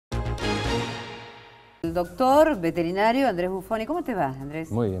el doctor veterinario Andrés Buffoni. ¿Cómo te va,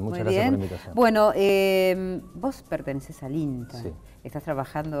 Andrés? Muy bien, muchas gracias por la invitación. Bueno, vos perteneces al INTA, sí. Estás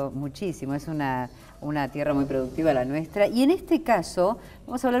trabajando muchísimo, es una tierra muy productiva la nuestra. Y en este caso,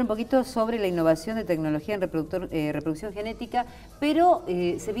 vamos a hablar un poquito sobre la innovación de tecnología en reproducción genética, pero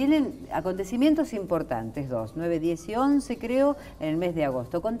se vienen acontecimientos importantes, 9, 10 y 11 creo, en el mes de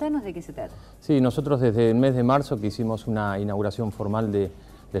agosto. Contanos de qué se trata. Sí, nosotros desde el mes de marzo que hicimos una inauguración formal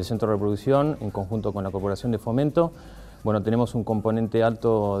del Centro de Reproducción en conjunto con la Corporación de Fomento. Bueno, tenemos un componente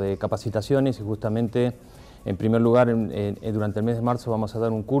alto de capacitaciones y justamente, en primer lugar, durante el mes de marzo vamos a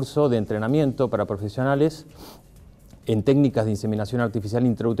dar un curso de entrenamiento para profesionales en técnicas de inseminación artificial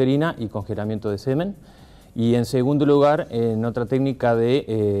intrauterina y congelamiento de semen. Y en segundo lugar, en otra técnica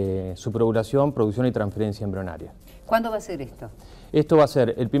de supravulación, producción y transferencia embrionaria. ¿Cuándo va a ser esto? Esto va a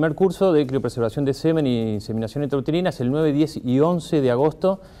ser el primer curso de criopreservación de semen y inseminación intrauterina, es el 9, 10 y 11 de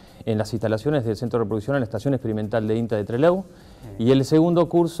agosto en las instalaciones del Centro de Reproducción en la Estación Experimental de INTA de Trelew. Y el segundo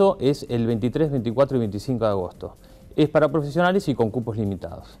curso es el 23, 24 y 25 de agosto. Es para profesionales y con cupos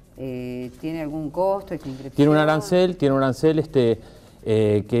limitados. ¿Tiene algún costo esta inscripción? Tiene un arancel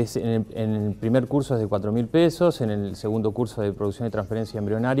que es en el primer curso es de 4.000 pesos, en el segundo curso de producción y transferencia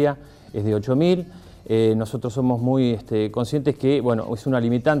embrionaria es de 8.000. Nosotros somos muy conscientes que, bueno, es una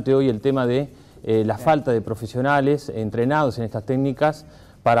limitante hoy el tema de la falta de profesionales entrenados en estas técnicas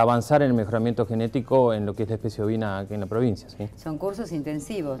para avanzar en el mejoramiento genético en lo que es la especie ovina aquí en la provincia. ¿Sí? Son cursos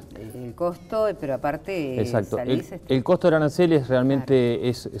intensivos, el costo, pero aparte exacto. El costo del arancel es realmente,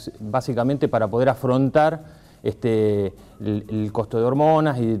 claro, es básicamente para poder afrontar el costo de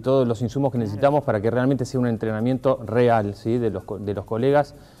hormonas y de todos los insumos que necesitamos, claro, para que realmente sea un entrenamiento real, ¿sí? de los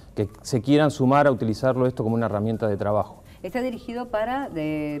colegas que se quieran sumar a utilizarlo esto como una herramienta de trabajo. ¿Está dirigido para,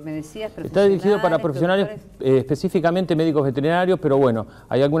 me decías, profesionales? Está dirigido para profesionales, específicamente médicos veterinarios, pero bueno,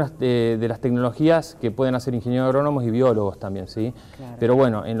 hay algunas de las tecnologías que pueden hacer ingenieros agrónomos y biólogos también, ¿sí? Claro. Pero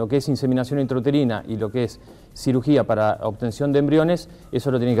bueno, en lo que es inseminación intrauterina y lo que es cirugía para obtención de embriones,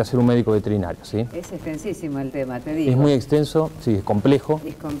 eso lo tiene que hacer un médico veterinario, ¿sí? Es extensísimo el tema, te digo. Es muy extenso, sí, es complejo.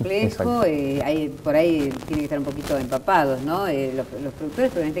 Es complejo, por ahí tienen que estar un poquito empapados, ¿no? Los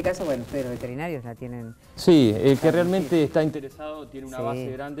productores, pero en este caso, bueno, ustedes los veterinarios la tienen... Sí, el que realmente está interesado tiene una base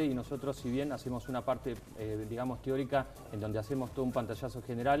grande y nosotros, si bien hacemos una parte, digamos, teórica, en donde hacemos todo un pantallazo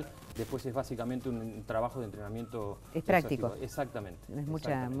general, después es básicamente un trabajo de entrenamiento. Es práctico. Exactamente. Es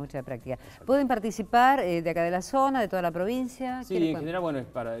mucha práctica. ¿Pueden participar de acá de la zona, de toda la provincia? Sí, en general, bueno, es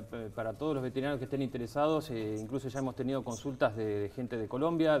para todos los veterinarios que estén interesados, incluso ya hemos tenido consultas de gente de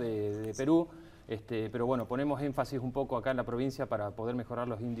Colombia, de Perú, pero bueno, ponemos énfasis un poco acá en la provincia para poder mejorar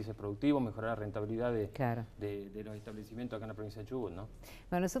los índices productivos, mejorar la rentabilidad de los establecimientos acá en la provincia de Chubut, ¿no?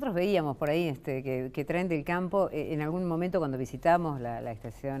 Bueno, nosotros veíamos por ahí que traen del campo, en algún momento cuando visitamos la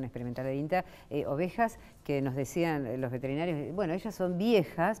estación experimental de INTA, ovejas que nos decían los veterinarios, bueno, ellas son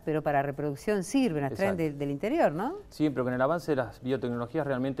viejas, pero para reproducción sirven, las traen del interior, ¿no? Sí, pero con el avance de las biotecnologías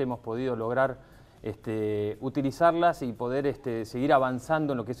realmente hemos podido lograr utilizarlas y poder seguir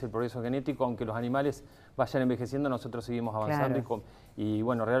avanzando en lo que es el progreso genético, aunque los animales vayan envejeciendo, nosotros seguimos avanzando. Claro. Y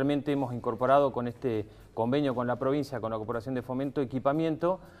bueno, realmente hemos incorporado con este convenio con la provincia, con la Corporación de Fomento,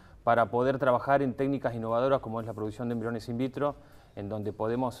 equipamiento para poder trabajar en técnicas innovadoras como es la producción de embriones in vitro, en donde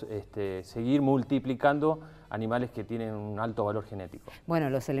podemos seguir multiplicando animales que tienen un alto valor genético. Bueno,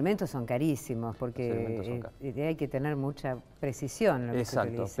 los elementos son carísimos porque hay que tener mucha precisión en lo que se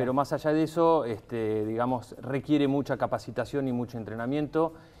utiliza. Pero más allá de eso, digamos, requiere mucha capacitación y mucho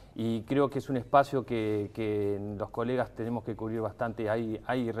entrenamiento y creo que es un espacio que los colegas tenemos que cubrir bastante.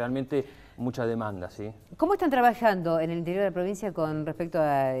 Hay realmente mucha demanda, ¿sí? ¿Cómo están trabajando en el interior de la provincia con respecto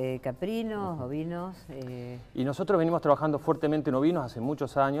a caprinos, ovinos? Y nosotros venimos trabajando fuertemente en ovinos hace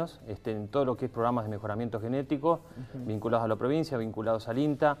muchos años, en todo lo que es programas de mejoramiento genético, vinculados a la provincia, vinculados al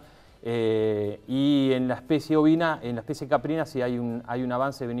INTA. Y en la especie ovina, en la especie caprina sí hay un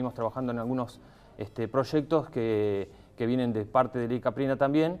avance, venimos trabajando en algunos proyectos que vienen de parte de la caprina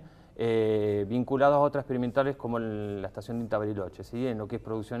también, vinculados a otras experimentales como la estación de INTA Bariloche, ¿sí? En lo que es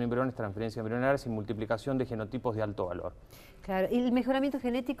producción de embriones, transferencia embrionaria y multiplicación de genotipos de alto valor. Claro, y el mejoramiento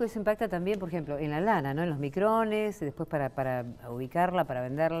genético eso impacta también, por ejemplo, en la lana, ¿no? En los micrones, después para ubicarla, para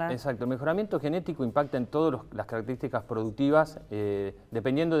venderla. Exacto, el mejoramiento genético impacta en todas las características productivas,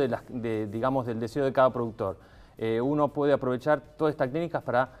 dependiendo digamos, del deseo de cada productor. Uno puede aprovechar todas estas técnicas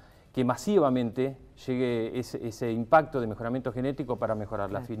para que masivamente llegue ese impacto de mejoramiento genético para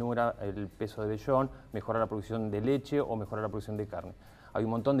mejorar la finura, el peso de vellón, mejorar la producción de leche o mejorar la producción de carne. Hay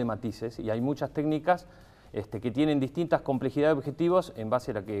un montón de matices y hay muchas técnicas que tienen distintas complejidades de objetivos en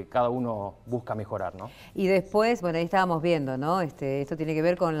base a la que cada uno busca mejorar, ¿no? Y después, bueno, ahí estábamos viendo, ¿no? Esto tiene que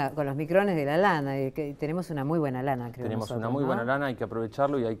ver con los micrones de la lana, que tenemos una muy buena lana, creo. Tenemos nosotros, una muy ¿no? buena lana, hay que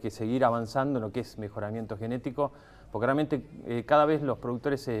aprovecharlo y hay que seguir avanzando en lo que es mejoramiento genético, porque realmente cada vez los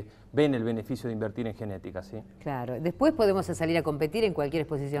productores ven el beneficio de invertir en genética, ¿sí? Claro, después podemos salir a competir en cualquier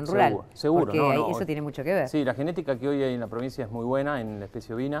exposición rural. Seguro, porque eso tiene mucho que ver. Sí, la genética que hoy hay en la provincia es muy buena, en la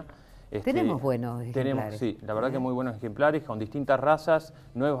especie ovina. Tenemos buenos ejemplares. Sí, la verdad que muy buenos ejemplares, con distintas razas,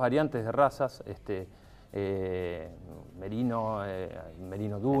 nuevas variantes de razas, merino,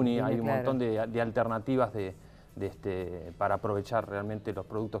 merino duni, hay un montón de alternativas para aprovechar realmente los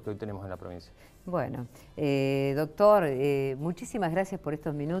productos que hoy tenemos en la provincia. Bueno, doctor, muchísimas gracias por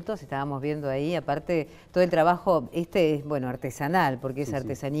estos minutos. Estábamos viendo ahí, aparte, todo el trabajo, es, bueno, artesanal, porque es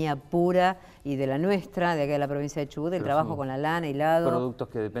artesanía pura y de la nuestra, de acá de la provincia de Chubut, el trabajo con la lana, hilado. Productos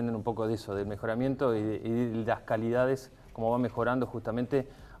que dependen un poco de eso, del mejoramiento y de las calidades, cómo va mejorando justamente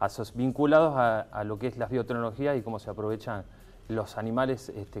vinculados a lo que es las biotecnologías y cómo se aprovechan los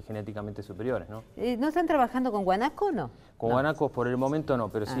animales genéticamente superiores, ¿no? ¿No están trabajando con guanaco o no? Con guanacos por el momento no,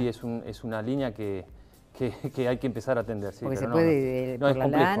 pero sí es una línea que hay que empezar a atender. Sí, porque pero se puede, por es la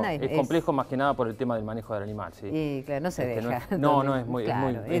complejo, lana... Es complejo más que nada por el tema del manejo del animal, sí. Y claro, no se deja. Es muy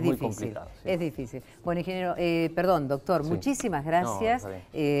difícil, complicado. Sí. Es difícil. Bueno, ingeniero, perdón, doctor, muchísimas gracias. No,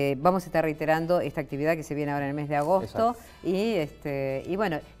 vamos a estar reiterando esta actividad que se viene ahora en el mes de agosto. Y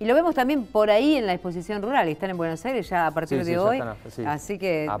bueno, y lo vemos también por ahí en la exposición rural, están en Buenos Aires ya a partir de hoy. Así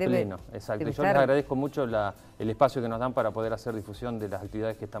que a pleno, exacto. Yo les agradezco mucho el espacio que nos dan para poder hacer difusión de las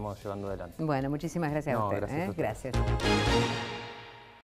actividades que estamos llevando adelante. Bueno, muchísimas gracias a usted. Gracias a usted. Gracias.